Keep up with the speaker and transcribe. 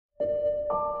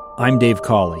I'm Dave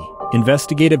Cawley,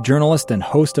 investigative journalist and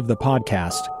host of the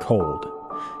podcast Cold.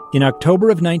 In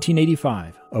October of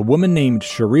 1985, a woman named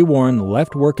Sheree Warren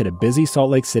left work at a busy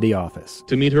Salt Lake City office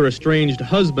to meet her estranged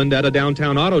husband at a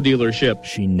downtown auto dealership.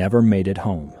 She never made it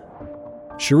home.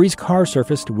 Sheree's car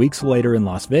surfaced weeks later in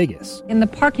Las Vegas. In the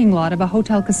parking lot of a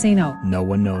hotel casino. No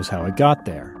one knows how it got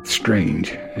there. Strange.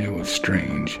 It was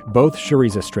strange. Both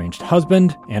Sheree's estranged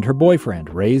husband and her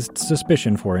boyfriend raised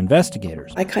suspicion for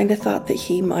investigators. I kind of thought that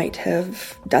he might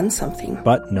have done something.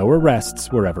 But no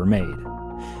arrests were ever made.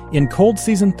 In Cold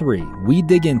Season 3, we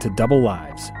dig into double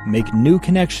lives, make new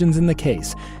connections in the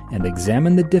case, and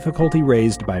examine the difficulty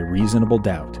raised by reasonable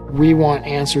doubt. We want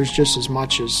answers just as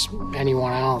much as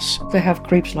anyone else. They have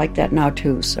creeps like that now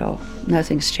too, so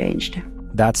nothing's changed.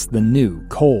 That's the new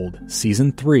Cold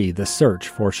Season 3, The Search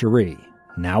for Sheree,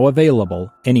 now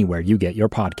available anywhere you get your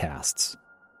podcasts.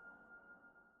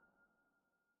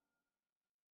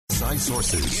 Inside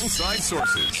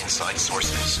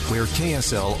Sources, where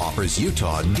KSL offers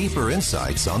Utah deeper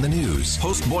insights on the news.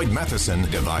 Host Boyd Matheson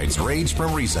divides rage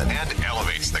from reason and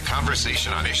elevates the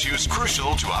conversation on issues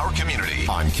crucial to our community.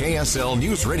 On KSL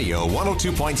News Radio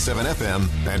 102.7 FM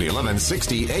and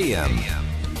 1160 AM.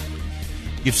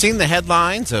 You've seen the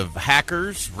headlines of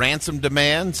hackers, ransom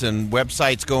demands, and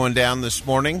websites going down this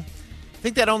morning.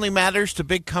 Think that only matters to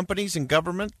big companies and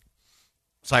government?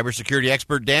 Cybersecurity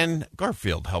expert Dan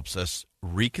Garfield helps us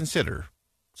reconsider.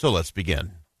 So let's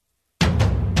begin.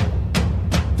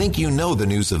 Think you know the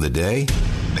news of the day?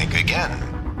 Think again.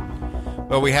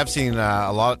 Well, we have seen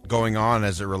a lot going on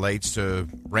as it relates to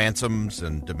ransoms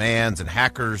and demands and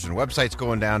hackers and websites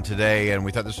going down today, and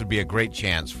we thought this would be a great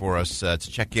chance for us to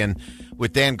check in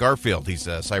with Dan Garfield. He's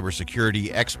a cybersecurity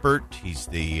expert. He's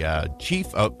the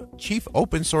chief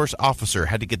open source officer.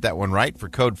 Had to get that one right for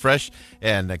CodeFresh,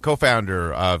 and a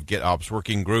co-founder of GitOps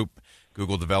Working Group,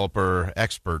 Google developer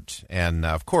expert, and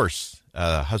of course,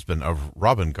 husband of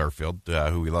Robin Garfield,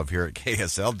 who we love here at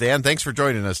KSL. Dan, thanks for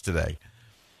joining us today.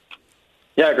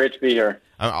 Yeah, great to be here.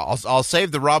 I'll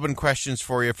save the Robin questions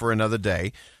for you for another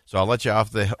day, so I'll let you off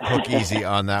the hook easy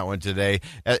on that one today.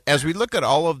 As we look at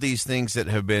all of these things that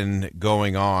have been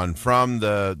going on, from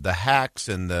the hacks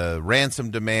and the ransom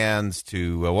demands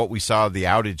to what we saw, the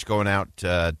outage going out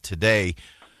today,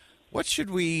 what should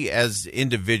we as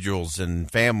individuals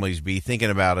and families be thinking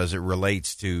about as it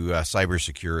relates to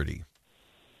cybersecurity?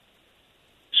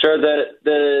 Sure.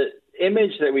 The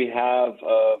image that we have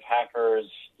of hackers,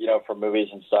 from movies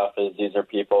and stuff, is these are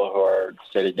people who are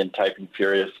sitting and typing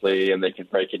furiously, and they can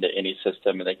break into any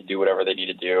system and they can do whatever they need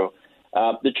to do.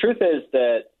 The truth is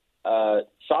that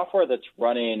software that's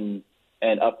running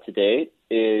and up to date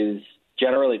is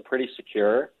generally pretty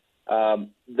secure.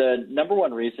 The number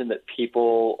one reason that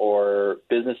people or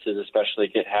businesses especially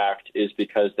get hacked is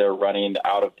because they're running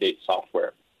out-of-date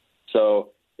software. So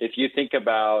if you think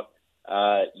about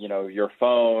your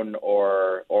phone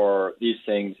or these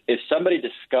things, if somebody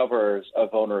discovers a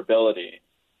vulnerability,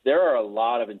 there are a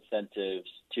lot of incentives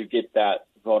to get that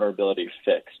vulnerability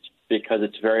fixed, because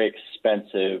it's very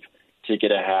expensive to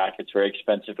get a hack. It's very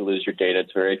expensive to lose your data.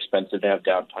 It's very expensive to have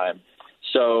downtime.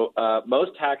 So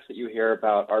most hacks that you hear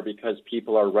about are because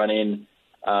people are running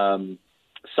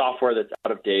software that's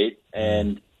out of date,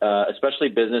 and especially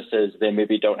businesses, they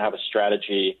maybe don't have a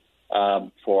strategy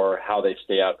for how they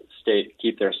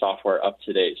keep their software up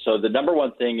to date. So the number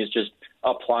one thing is just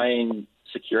applying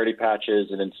security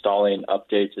patches and installing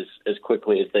updates as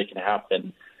quickly as they can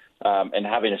happen, and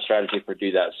having a strategy for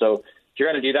do that. So if you're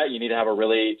going to do that, you need to have a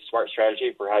really smart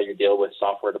strategy for how you deal with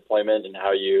software deployment and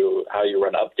how you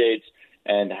run updates,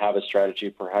 and have a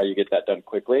strategy for how you get that done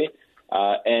quickly.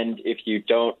 And if you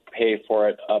don't pay for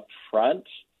it up front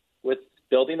with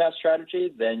building that strategy,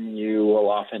 then you will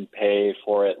often pay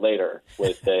for it later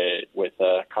with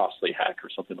a costly hack or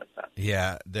something like that.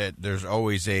 Yeah, there's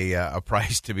always a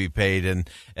price to be paid,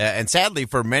 and sadly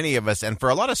for many of us, and for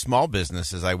a lot of small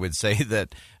businesses, I would say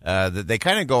that they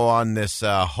kind of go on this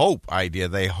hope idea.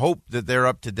 They hope that they're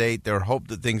up to date. They hope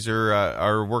that things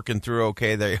are working through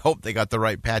okay. They hope they got the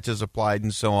right patches applied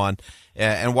and so on.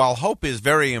 And while hope is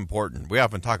very important, we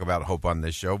often talk about hope on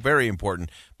this show, very important,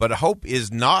 but hope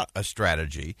is not a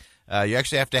strategy. You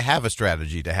actually have to have a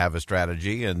strategy to have a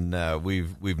strategy, and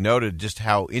we've noted just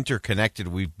how interconnected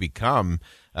we've become.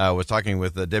 I was talking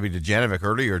with Debbie Dejanovic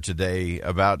earlier today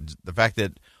about the fact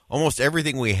that almost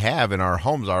everything we have in our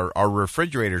homes, our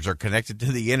refrigerators are connected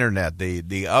to the internet,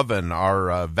 the oven,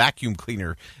 our vacuum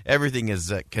cleaner, everything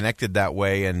is connected that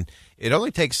way. And it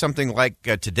only takes something like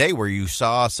today, where you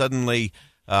saw suddenly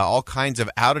all kinds of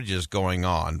outages going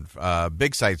on,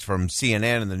 big sites from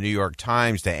CNN and the New York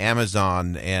Times to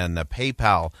Amazon and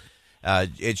PayPal.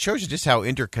 it shows you just how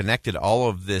interconnected all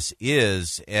of this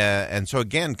is. And so,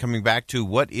 again, coming back to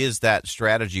what is that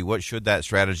strategy? What should that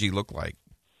strategy look like?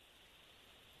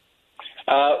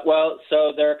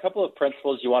 So there are a couple of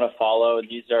principles you want to follow. And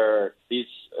these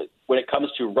when it comes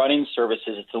to running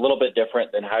services, it's a little bit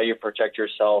different than how you protect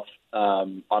yourself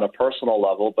on a personal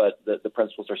level, but the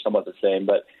principles are somewhat the same.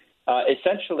 But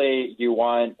essentially, you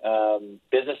want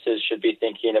businesses should be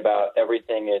thinking about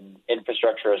everything in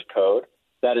infrastructure as code.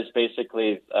 That is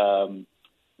basically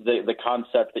the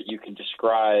concept that you can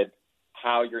describe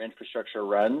how your infrastructure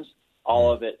runs.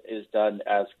 All of it is done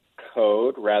as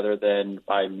code rather than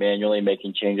by manually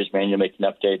making changes, manually making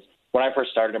updates. When I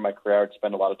first started in my career, I would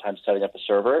spend a lot of time setting up a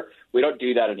server. We don't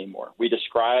do that anymore. We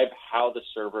describe how the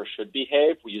server should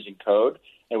behave using code,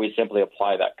 and we simply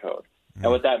apply that code. Mm-hmm.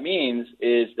 And what that means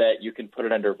is that you can put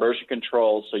it under version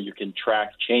control, so you can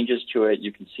track changes to it.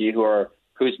 You can see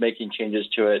who's making changes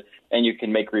to it, and you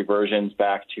can make reversions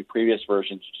back to previous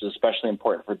versions, which is especially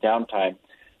important for downtime.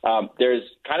 There's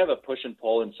kind of a push and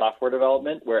pull in software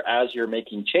development where as you're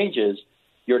making changes,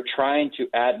 you're trying to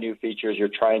add new features, you're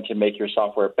trying to make your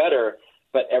software better,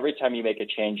 but every time you make a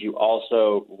change, you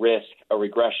also risk a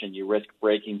regression. You risk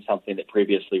breaking something that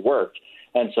previously worked.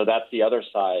 And so that's the other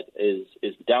side is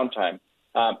downtime.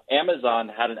 Amazon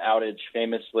had an outage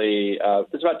famously, it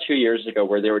was about 2 years ago,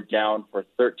 where they were down for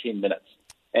 13 minutes.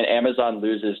 And Amazon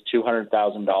loses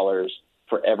 $200,000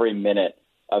 for every minute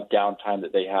of downtime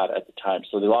that they had at the time.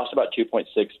 So they lost about $2.6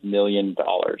 million.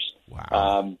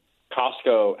 Wow.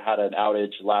 Costco had an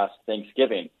outage last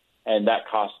Thanksgiving, and that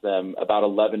cost them about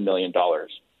 $11 million.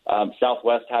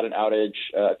 Southwest had an outage,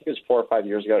 I think it was 4 or 5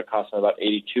 years ago. It cost them about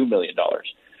 $82 million.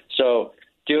 So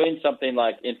doing something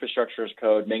like infrastructure as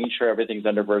code, making sure everything's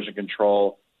under version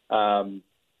control,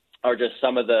 are just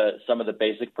some of the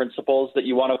basic principles that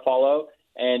you want to follow.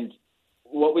 And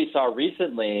what we saw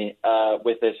recently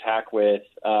with this hack with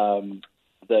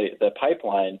the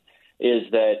pipeline is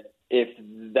that if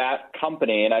that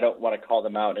company, and I don't want to call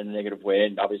them out in a negative way,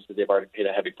 and obviously they've already paid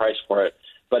a heavy price for it,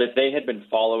 but if they had been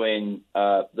following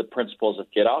the principles of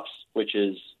GitOps, which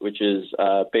is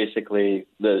basically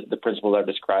the principles I've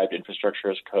described,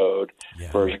 infrastructure as code,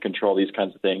 version control, these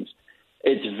kinds of things,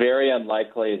 it's very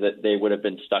unlikely that they would have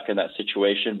been stuck in that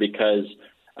situation because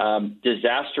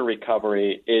disaster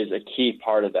recovery is a key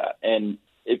part of that. And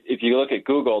if you look at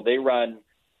Google, they run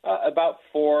about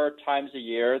 4 times a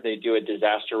year. They do a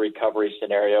disaster recovery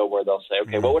scenario where they'll say,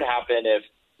 okay, what would happen if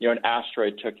an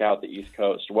asteroid took out the East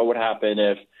Coast? What would happen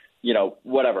if,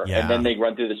 whatever? Yeah. And then they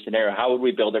run through the scenario. How would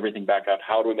we build everything back up?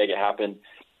 How do we make it happen?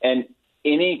 And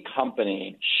any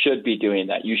company should be doing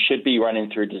that. You should be running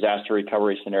through disaster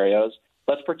recovery scenarios.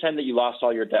 Let's pretend that you lost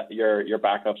all your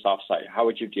backups offsite. How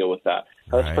would you deal with that?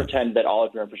 Right. Let's pretend that all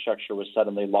of your infrastructure was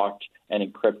suddenly locked and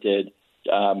encrypted,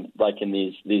 like in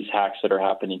these hacks that are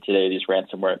happening today, these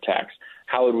ransomware attacks.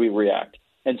 How would we react?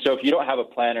 And so if you don't have a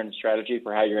plan and strategy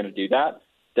for how you're going to do that,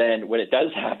 then when it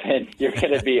does happen, you're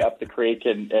going to be up the creek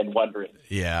and wondering.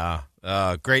 Yeah.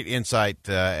 Great insight,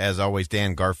 as always,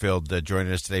 Dan Garfield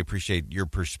joining us today. Appreciate your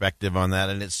perspective on that.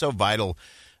 And it's so vital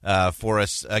for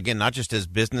us, again, not just as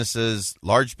businesses,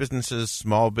 large businesses,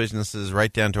 small businesses,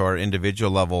 right down to our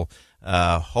individual level.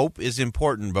 Hope is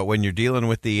important, but when you're dealing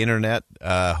with the internet,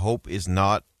 hope is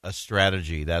not a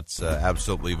strategy. That's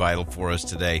absolutely vital for us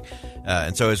today.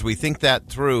 And so as we think that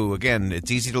through, again,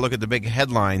 it's easy to look at the big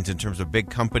headlines in terms of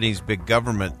big companies, big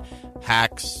government,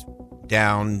 hacks,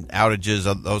 down, outages,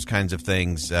 those kinds of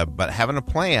things. But having a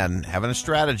plan, having a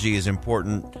strategy is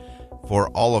important for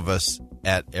all of us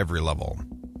at every level.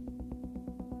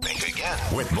 Think Again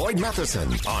with Boyd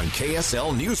Matheson on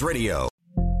KSL News Radio.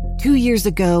 2 years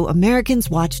ago, Americans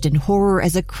watched in horror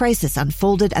as a crisis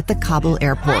unfolded at the Kabul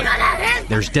airport.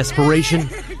 There's desperation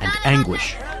and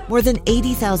anguish. More than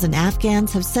 80,000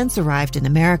 Afghans have since arrived in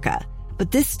America, but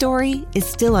this story is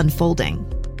still unfolding.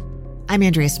 I'm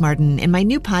Andrea Smartin. In my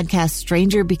new podcast,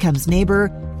 Stranger Becomes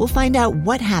Neighbor, we'll find out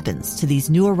what happens to these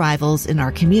new arrivals in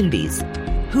our communities.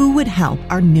 Who would help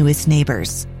our newest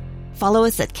neighbors? Follow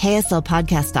us at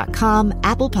kslpodcast.com,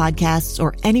 Apple Podcasts,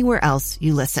 or anywhere else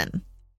you listen.